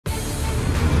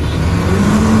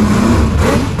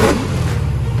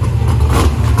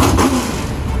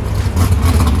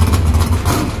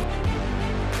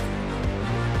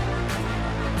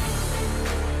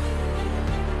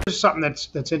something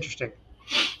that's interesting.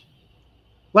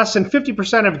 Less than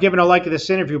 50% have given a like to this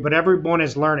interview, but everyone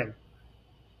is learning.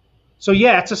 So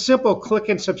yeah, it's a simple click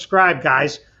and subscribe,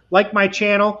 guys. Like my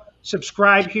channel,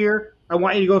 subscribe here. I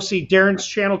want you to go see Darin's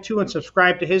channel too and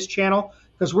subscribe to his channel,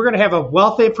 because we're going to have a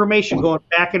wealth of information going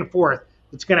back and forth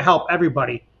that's going to help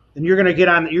everybody. And you're going to get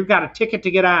on. You've got a ticket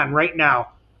to get on right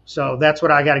now. So that's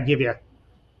what I got to give you. A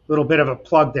little bit of a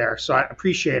plug there. So I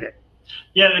appreciate it.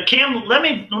 Yeah, the cam. Let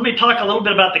me talk a little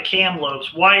bit about the cam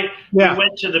lobes. Why we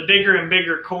went to the bigger and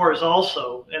bigger cores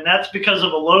also, and that's because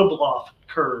of a lobe loft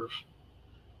curve.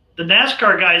 The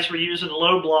NASCAR guys were using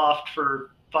lobe loft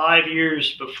for 5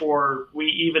 years before we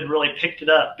even really picked it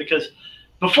up, because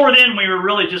before then we were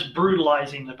really just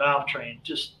brutalizing the valve train,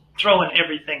 just throwing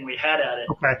everything we had at it.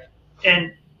 Okay.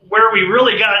 And where we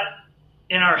really got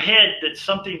in our head that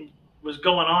something was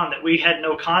going on that we had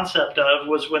no concept of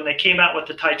was when they came out with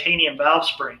the titanium valve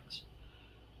springs.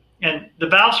 And the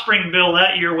valve spring bill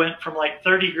that year went from like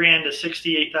 30 grand to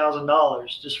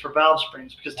 $68,000 just for valve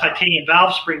springs, because titanium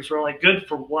valve springs were only good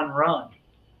for one run.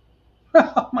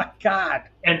 Oh my God.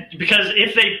 And because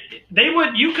if they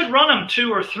would, you could run them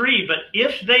 2 or 3, but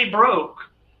if they broke,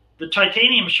 the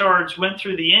titanium shards went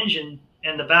through the engine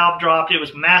and the valve dropped. It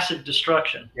was massive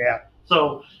destruction. Yeah.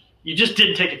 So you just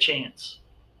didn't take a chance.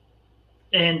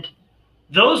 And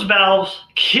those valves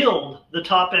killed the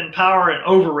top end power and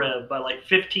over rev by like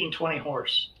 15, 20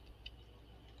 horse.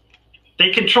 They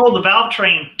controlled the valve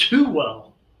train too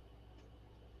well.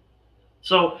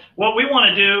 So what we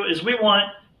want to do is we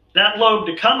want that lobe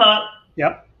to come up.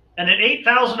 Yep. And at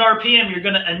 8,000 RPM, you're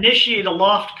going to initiate a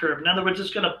loft curve. In other words,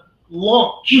 it's going to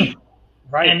launch.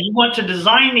 Right. And you want to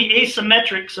design the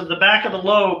asymmetrics of the back of the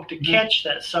lobe to catch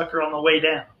that sucker on the way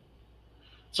down.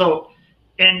 So,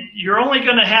 and you're only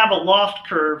going to have a loft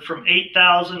curve from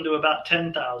 8,000 to about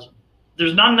 10,000.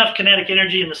 There's not enough kinetic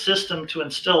energy in the system to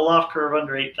instill a loft curve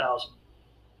under 8,000.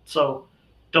 So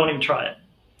don't even try it.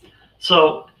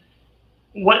 So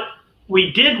what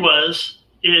we did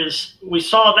is we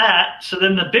saw that. So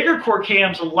then the bigger core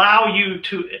cams allow you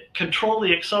to control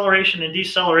the acceleration and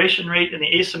deceleration rate and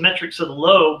the asymmetrics of the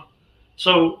lobe,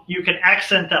 so you can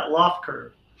accent that loft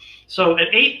curve. So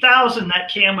at 8,000, that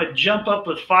cam would jump up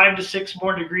with 5 to 6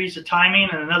 more degrees of timing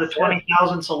and another 20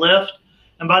 thousandths of lift.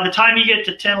 And by the time you get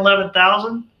to 10,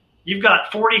 11,000, you've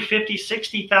got 40, 50,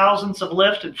 60 thousandths of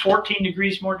lift and 14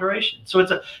 degrees more duration. So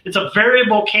it's a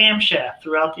variable camshaft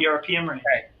throughout the RPM range.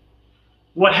 Right.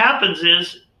 What happens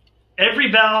is every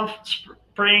valve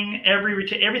spring,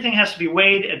 everything has to be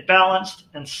weighed and balanced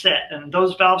and set. And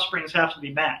those valve springs have to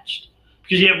be matched.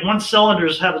 Because you have one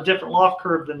cylinders have a different loft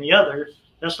curve than the other,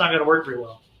 that's not going to work very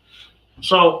well.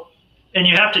 So, and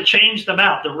you have to change them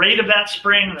out, the rate of that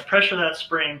spring and the pressure of that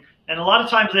spring. And a lot of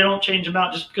times they don't change them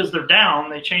out just because they're down.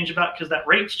 They change them out because that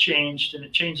rate's changed and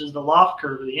it changes the loft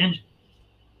curve of the engine.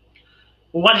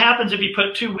 Well, what happens if you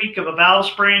put too weak of a valve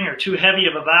spring or too heavy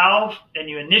of a valve and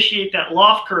you initiate that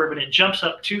loft curve and it jumps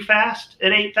up too fast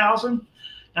at 8,000?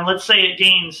 And let's say it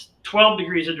gains 12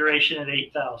 degrees of duration at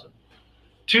 8,000.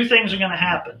 Two things are going to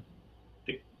happen.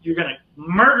 You're going to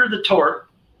murder the torque,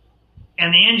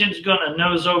 and the engine's going to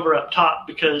nose over up top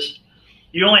because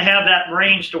you only have that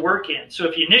range to work in. So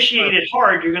if you initiate it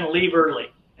hard, you're going to leave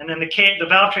early. And then the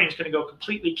valve train is going to go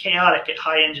completely chaotic at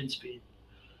high engine speed.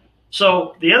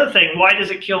 So the other thing, why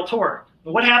does it kill torque?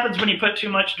 Well, what happens when you put too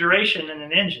much duration in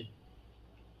an engine?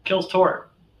 It kills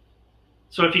torque.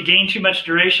 So if you gain too much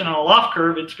duration on a loft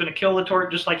curve, it's going to kill the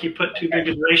torque just like you put too big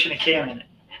a duration of cam in it.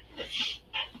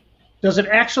 Does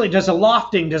the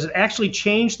lofting, does it actually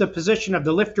change the position of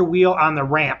the lifter wheel on the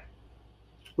ramp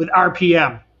with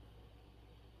RPM?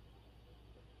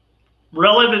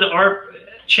 Relative to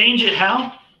change it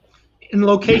how? In the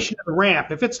location of the ramp.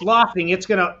 If it's lofting, it's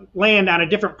going to land on a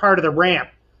different part of the ramp.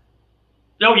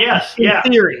 Oh, yes. In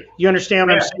theory. You understand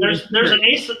what I'm saying?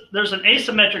 There's an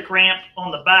asymmetric ramp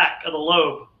on the back of the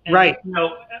lobe. And, right. You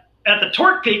know, at the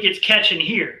torque peak, it's catching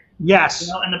here. Yes. You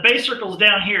know, and the base circle's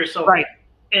down here. So right.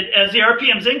 As the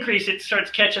RPMs increase, it starts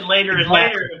catching later and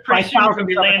later. And pretty soon we're going to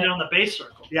be landing on the base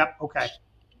circle. Yep. Okay.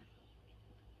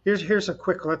 Here's a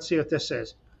quick, let's see what this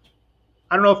is.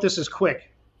 I don't know if this is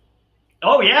quick.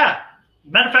 Oh, yeah.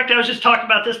 Matter of fact, I was just talking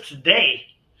about this today.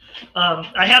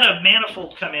 I had a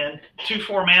manifold come in,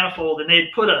 2-4 manifold, and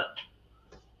they'd put a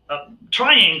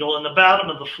triangle in the bottom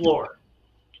of the floor.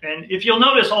 And if you'll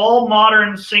notice, all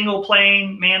modern single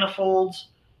plane manifolds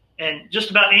and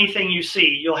just about anything you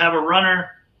see, you'll have a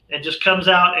runner that just comes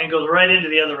out and goes right into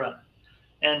the other runner.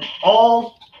 And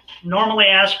all normally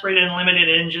aspirated and limited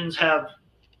engines have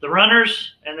the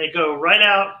runners, and they go right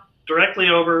out directly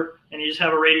over, and you just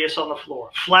have a radius on the floor,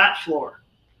 flat floor.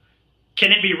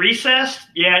 Can it be recessed?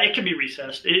 Yeah, it can be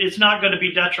recessed. It's not going to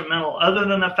be detrimental other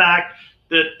than the fact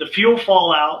that the fuel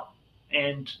fallout,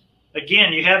 and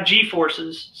again, you have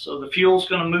G-forces, so the fuel's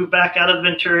going to move back out of the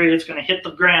Venturi. It's going to hit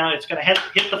the ground. It's going to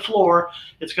hit the floor.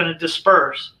 It's going to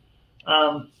disperse.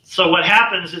 So what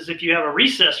happens is if you have a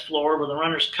recessed floor where the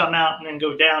runners come out and then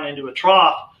go down into a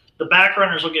trough, the back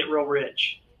runners will get real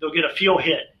rich. They'll get a fuel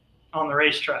hit on the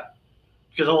racetrack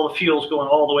because all the fuel's going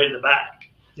all the way to the back.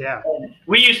 Yeah. And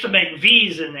we used to make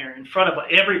V's in there. In front of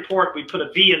every port, we put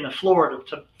a V in the floor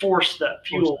to force that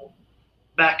fuel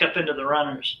back up into the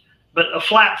runners. But a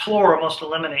flat floor almost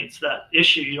eliminates that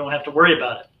issue. You don't have to worry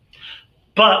about it.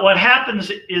 But what happens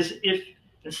is if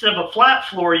instead of a flat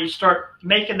floor, you start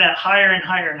making that higher and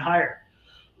higher and higher.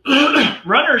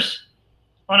 Runners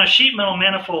on a sheet metal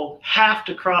manifold have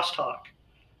to crosstalk.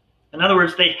 In other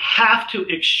words, they have to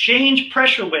exchange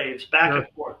pressure waves back and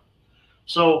forth.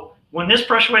 So when this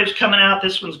pressure wave's coming out,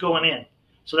 this one's going in.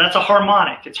 So that's a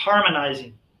harmonic. It's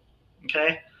harmonizing.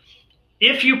 Okay?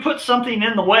 If you put something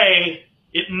in the way,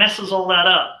 it messes all that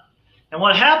up. And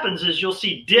what happens is you'll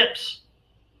see dips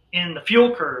in the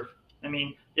fuel curve. I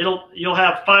mean, you'll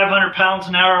have 500 pounds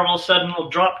an hour, and all of a sudden it'll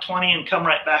drop 20 and come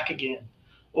right back again.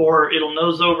 Or it'll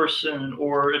nose over soon,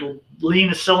 or it'll lean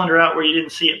the cylinder out where you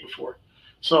didn't see it before.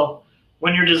 So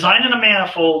when you're designing a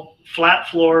manifold, flat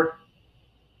floor,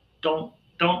 don't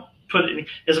put it in.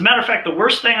 As a matter of fact, the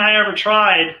worst thing I ever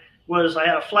tried was I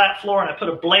had a flat floor and I put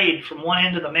a blade from one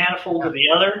end of the manifold to the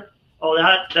other. Oh,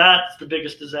 that's the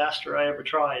biggest disaster I ever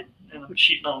tried in a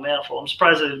sheet metal manifold. I'm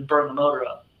surprised I didn't burn the motor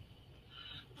up.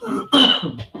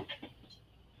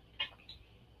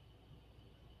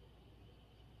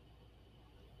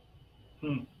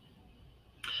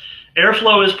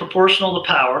 Airflow is proportional to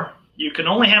power. You can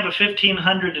only have a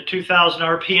 1500 to 2000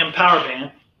 RPM power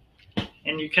band,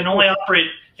 and you can only operate,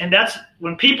 and that's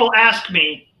when people ask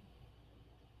me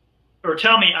or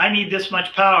tell me I need this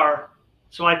much power.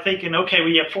 So I'm thinking, okay, well,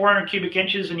 you have 400 cubic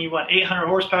inches and you want 800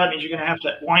 horsepower. That means you're going to have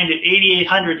to wind it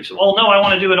 8,800. You say, well, no, I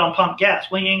want to do it on pump gas.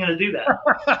 Well, you ain't going to do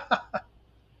that.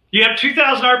 You have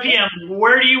 2,000 RPM.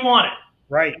 Where do you want it?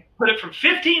 Right. Put it from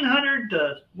 1,500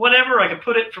 to whatever. I can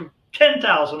put it from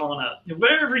 10,000 on up.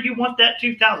 Wherever you want that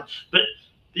 2,000. But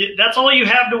that's all you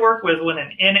have to work with when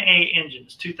an NA engine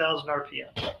is 2,000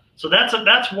 RPM. So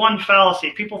that's one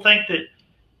fallacy. People think that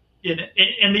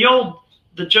in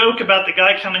the joke about the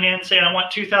guy coming in saying, I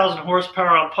want 2,000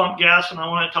 horsepower on pump gas and I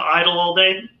want it to idle all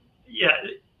day. Yeah.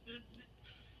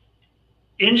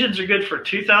 Engines are good for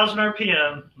 2,000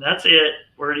 RPM. That's it.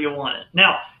 Where do you want it?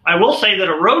 Now, I will say that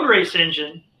a road race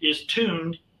engine is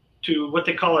tuned to what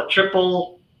they call a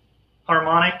triple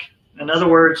harmonic. In other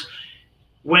words,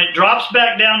 when it drops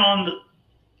back down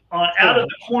out of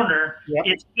the corner,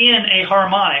 it's in a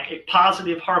harmonic, a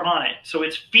positive harmonic. So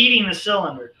it's feeding the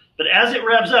cylinder. But as it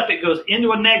revs up, it goes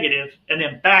into a negative and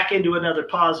then back into another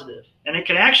positive. And it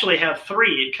can actually have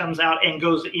three. It comes out and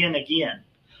goes in again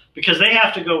because they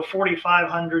have to go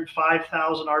 4,500,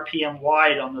 5,000 RPM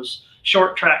wide on those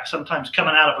short tracks, sometimes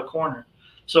coming out of a corner.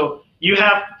 So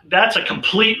that's a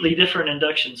completely different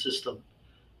induction system.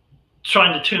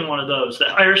 Trying to tune one of those. The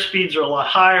higher speeds are a lot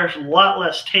higher, a lot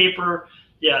less taper.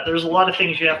 Yeah, there's a lot of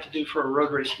things you have to do for a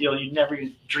road race deal you never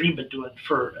even dream of doing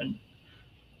for an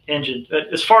engine.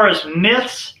 As far as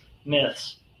myths,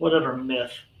 whatever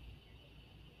myth.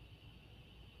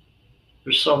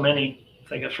 There's so many. I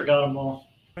think I forgot them all.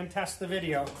 And test the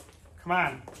video. Come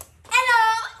on.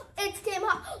 Hello, it's Tim.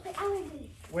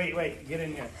 Wait, get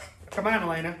in here. Come on,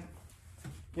 Elena.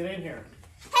 Get in here.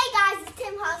 Hey guys, it's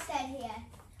Tim Halstead here.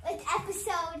 It's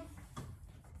episode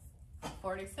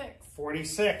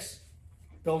 46.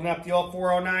 Building up the old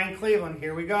 409 Cleveland.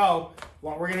 Here we go.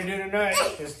 What we're going to do tonight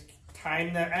is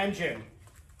time the engine,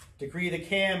 degree the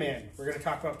cam in. We're going to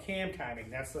talk about cam timing.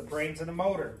 That's the brains of the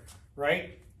motor,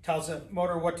 right? Tells the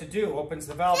motor what to do. Opens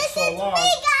the valve so long,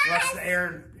 lets the air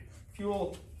and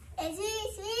fuel.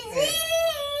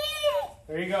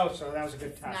 There you go. So that was a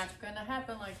good test. Not going to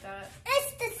happen like that.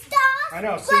 It's the stuff. I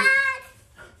know. See,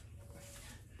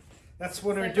 that's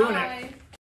when we're doing it.